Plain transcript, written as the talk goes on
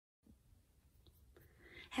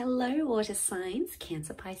Hello water signs,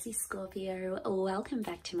 Cancer, Pisces, Scorpio. Welcome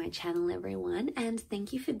back to my channel everyone, and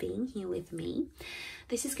thank you for being here with me.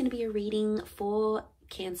 This is going to be a reading for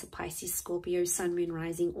Cancer, Pisces, Scorpio, Sun, Moon,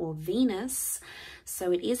 Rising or Venus.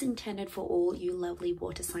 So it is intended for all you lovely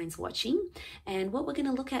water signs watching. And what we're going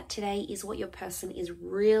to look at today is what your person is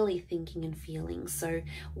really thinking and feeling. So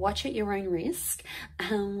watch at your own risk.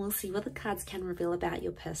 We'll see what the cards can reveal about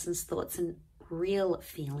your person's thoughts and real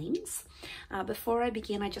feelings. Before I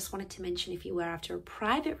begin, I just wanted to mention, if you were after a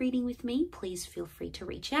private reading with me, please feel free to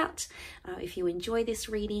reach out. If you enjoy this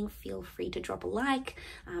reading, feel free to drop a like,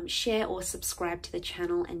 share or subscribe to the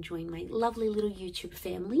channel and join my lovely little YouTube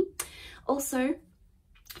family. Also,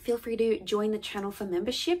 feel free to join the channel for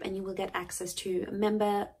membership and you will get access to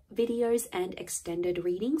member videos and extended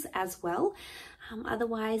readings as well.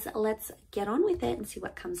 Otherwise, let's get on with it and see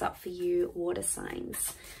what comes up for you, water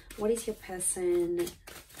signs. What is your person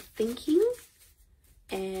thinking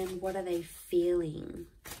and what are they feeling?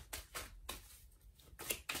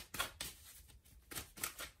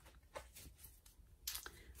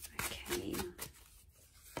 Okay.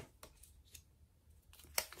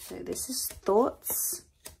 So this is thoughts,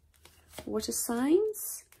 water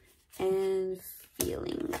signs, and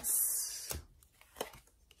feelings.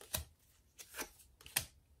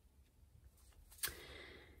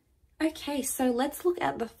 Okay, so let's look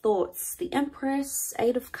at the thoughts. The Empress,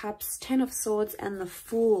 Eight of Cups, Ten of Swords, and the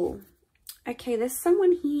Fool. Okay, there's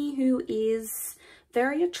someone here who is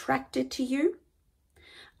very attracted to you,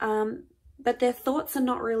 but their thoughts are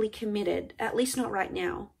not really committed, at least not right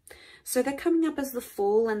now. So they're coming up as the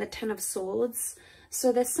Fool and the Ten of Swords.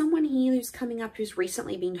 So there's someone here who's coming up who's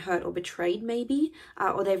recently been hurt or betrayed maybe,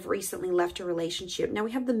 or they've recently left a relationship. Now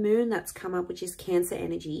we have the Moon that's come up, which is Cancer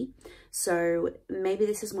energy. So maybe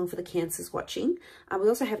this is one for the Cancers watching. We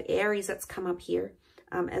also have Aries that's come up here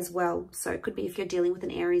as well. So it could be if you're dealing with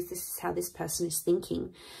an Aries, this is how this person is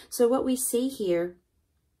thinking. So what we see here,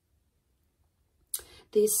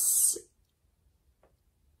 this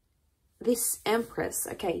Empress,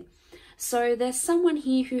 okay. So there's someone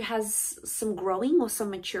here who has some growing or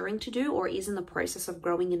some maturing to do, or is in the process of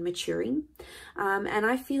growing and maturing. And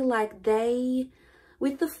I feel like they,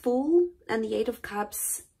 with the Fool and the Eight of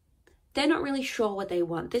Cups, they're not really sure what they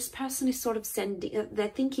want. This person is sort of sending, they're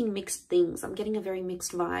thinking mixed things. I'm getting a very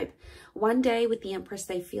mixed vibe. One day with the Empress,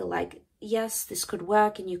 they feel like, yes, this could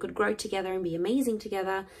work and you could grow together and be amazing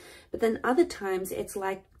together. But then other times it's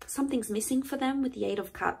like something's missing for them with the Eight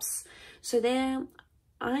of Cups. So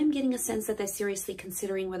I'm getting a sense that they're seriously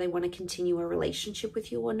considering whether they want to continue a relationship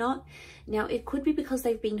with you or not. Now, it could be because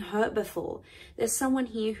they've been hurt before. There's someone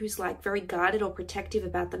here who's like very guarded or protective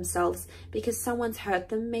about themselves because someone's hurt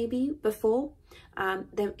them maybe before,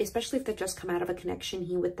 especially if they've just come out of a connection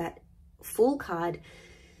here with that Fool card.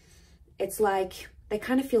 It's like they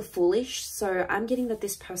kind of feel foolish. So I'm getting that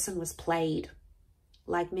this person was played.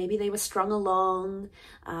 Like maybe they were strung along,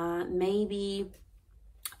 maybe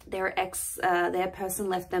their person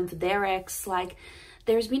left them for their ex. Like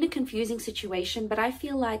there's been a confusing situation, but I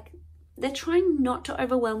feel like they're trying not to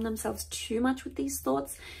overwhelm themselves too much with these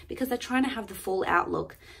thoughts because they're trying to have the full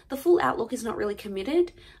outlook. The full outlook is not really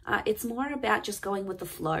committed. It's more about just going with the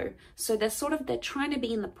flow. So they're trying to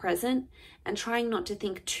be in the present and trying not to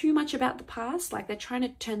think too much about the past. Like they're trying to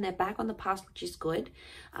turn their back on the past, which is good,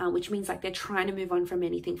 which means like they're trying to move on from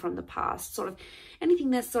anything from the past, sort of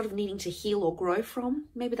anything they're sort of needing to heal or grow from.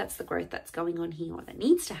 Maybe that's the growth that's going on here or that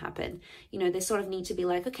needs to happen. You know, they sort of need to be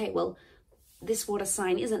like, okay, well, this water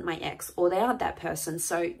sign isn't my ex, or they aren't that person,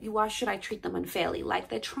 so why should I treat them unfairly? Like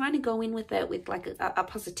they're trying to go in with it with like a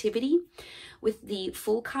positivity with the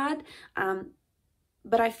Fool card,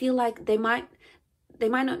 but I feel like they might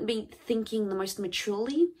not be thinking the most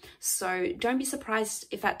maturely. So don't be surprised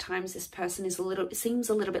if at times this person seems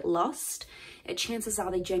a little bit lost. Chances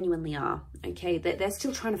are they genuinely are. Okay, they're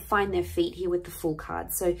still trying to find their feet here with the Fool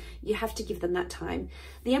card. So you have to give them that time.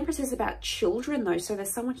 The Empress is about children though. So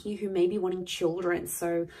there's someone here who may be wanting children.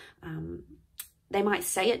 So they might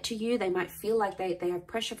say it to you. They might feel like they have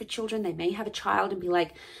pressure for children. They may have a child and be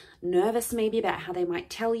like nervous maybe about how they might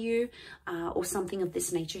tell you or something of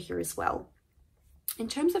this nature here as well. In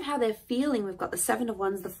terms of how they're feeling, we've got the Seven of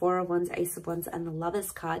Wands, the Four of Wands, Ace of Wands, and the Lovers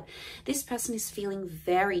card. This person is feeling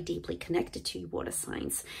very deeply connected to you, water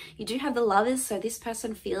signs. You do have the Lovers, so this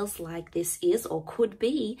person feels like this is or could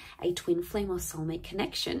be a twin flame or soulmate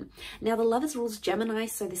connection. Now, the Lovers rules Gemini,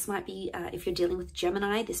 so this might be, if you're dealing with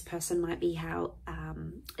Gemini, this person might be how,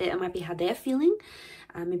 it might be how they're feeling.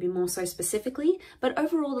 maybe more so specifically. But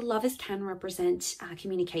overall, the Lovers can represent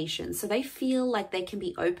communication. So they feel like they can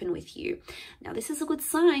be open with you. Now, this is a good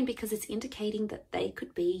sign because it's indicating that they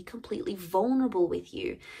could be completely vulnerable with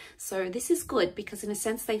you. So this is good because in a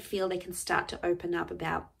sense, they feel they can start to open up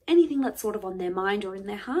about anything that's sort of on their mind or in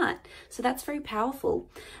their heart. So that's very powerful.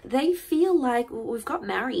 They feel like we've got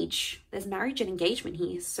marriage. There's marriage and engagement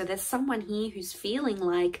here. So there's someone here who's feeling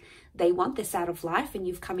like they want this out of life and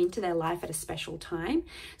you've come into their life at a special time.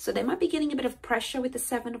 So they might be getting a bit of pressure with the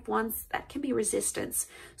Seven of Wands. That can be resistance.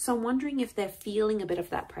 So I'm wondering if they're feeling a bit of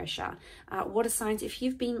that pressure. Water signs, if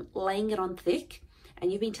you've been laying it on thick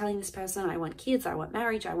and you've been telling this person, I want kids, I want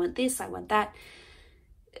marriage, I want this, I want that,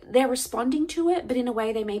 they're responding to it, but in a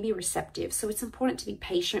way they may be receptive. So it's important to be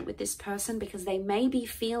patient with this person because they may be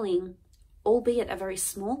feeling, albeit a very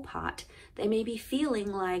small part, they may be feeling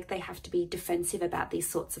like they have to be defensive about these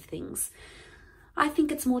sorts of things. I think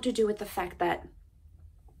it's more to do with the fact that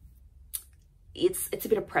it's a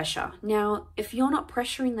bit of pressure. Now, if you're not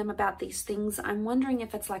pressuring them about these things, I'm wondering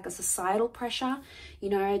if it's like a societal pressure. You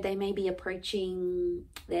know, they may be approaching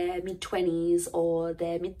their mid-20s or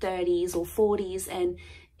their mid-30s or 40s, and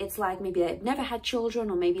it's like maybe they've never had children,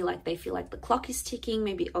 or maybe like they feel like the clock is ticking,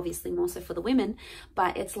 maybe obviously more so for the women,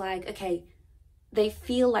 but it's like, okay, they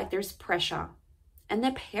feel like there's pressure and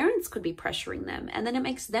their parents could be pressuring them, and then it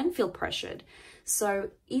makes them feel pressured. So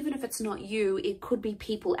even if it's not you, it could be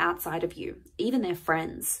people outside of you, even their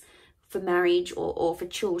friends, for marriage or for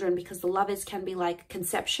children, because the Lovers can be like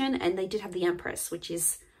conception, and they did have the Empress, which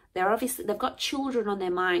is, they've got children on their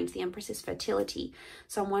mind. The Empress is fertility.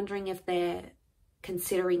 So I'm wondering if they're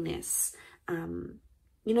considering this.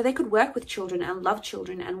 You know, they could work with children and love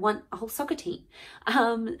children and want a whole soccer team.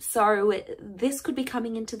 So this could be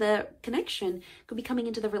coming into the connection, could be coming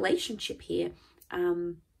into the relationship here,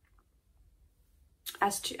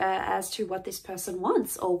 as to what this person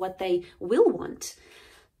wants or what they will want.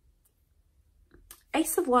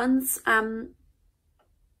 Ace of Wands,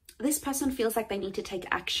 this person feels like they need to take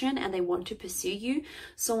action and they want to pursue you.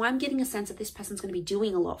 So I'm getting a sense that this person's going to be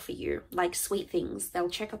doing a lot for you, like sweet things.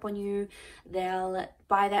 They'll check up on you. They'll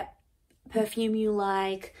buy that perfume you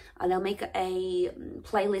like. They'll make a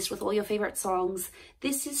playlist with all your favorite songs.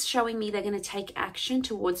 This is showing me they're going to take action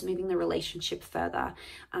towards moving the relationship further.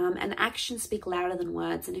 And actions speak louder than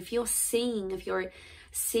words. And if you're seeing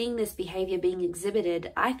this behavior being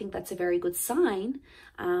exhibited, I think that's a very good sign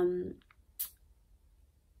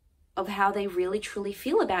of how they really truly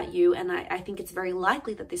feel about you. And I think it's very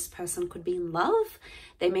likely that this person could be in love.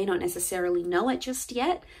 They may not necessarily know it just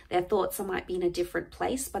yet. Their thoughts might be in a different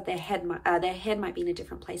place, but their head might be in a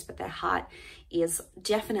different place, but their heart is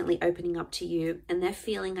definitely opening up to you, and they're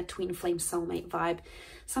feeling a twin flame soulmate vibe.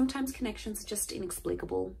 Sometimes connections are just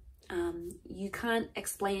inexplicable. You can't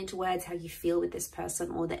explain into words how you feel with this person,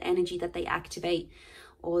 or the energy that they activate,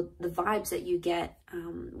 or the vibes that you get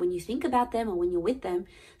when you think about them or when you're with them.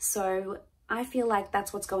 So I feel like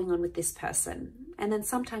that's what's going on with this person. And then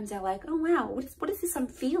sometimes they're like, oh wow, what is this I'm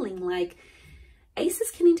feeling? Like,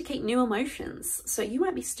 aces can indicate new emotions. So you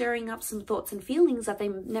might be stirring up some thoughts and feelings that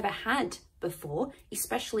they've never had before,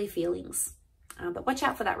 especially feelings. But watch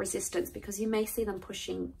out for that resistance, because you may see them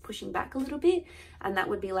pushing back a little bit, and that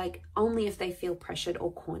would be like only if they feel pressured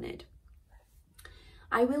or cornered.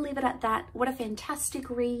 I will leave it at that. What a fantastic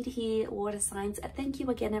read here, water signs. Thank you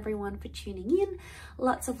again, everyone, for tuning in.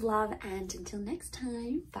 Lots of love, and until next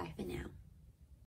time, bye for now.